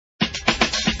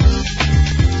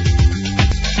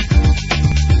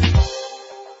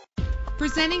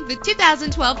Presenting the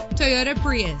 2012 Toyota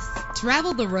Prius.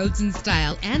 Travel the roads in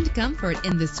style and comfort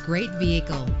in this great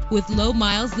vehicle. With low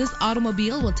miles, this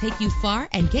automobile will take you far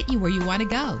and get you where you want to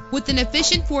go. With an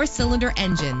efficient 4-cylinder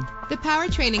engine, the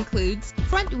powertrain includes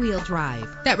front-wheel drive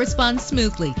that responds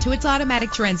smoothly to its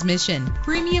automatic transmission.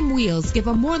 Premium wheels give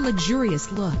a more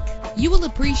luxurious look. You will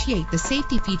appreciate the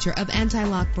safety feature of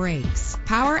anti-lock brakes.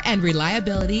 Power and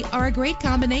reliability are a great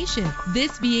combination.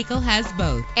 This vehicle has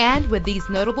both. And with these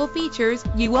notable features,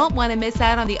 you won't want to miss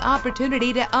out on the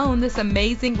opportunity to own this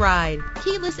amazing ride.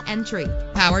 Keyless entry,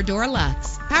 power door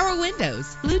locks, power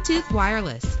windows, Bluetooth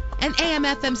wireless, an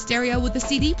AM/FM stereo with a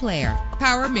CD player,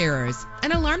 power mirrors,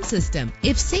 an alarm system.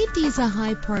 If safety is a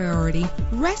high priority,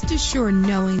 rest assured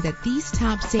knowing that these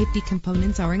top safety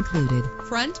components are included.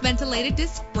 Front ventilated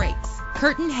disc brakes,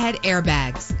 curtain head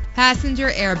airbags, passenger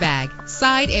airbag,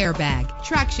 side airbag,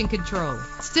 traction control,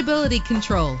 stability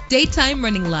control, daytime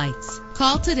running lights.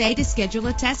 Call today to schedule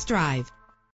a test drive.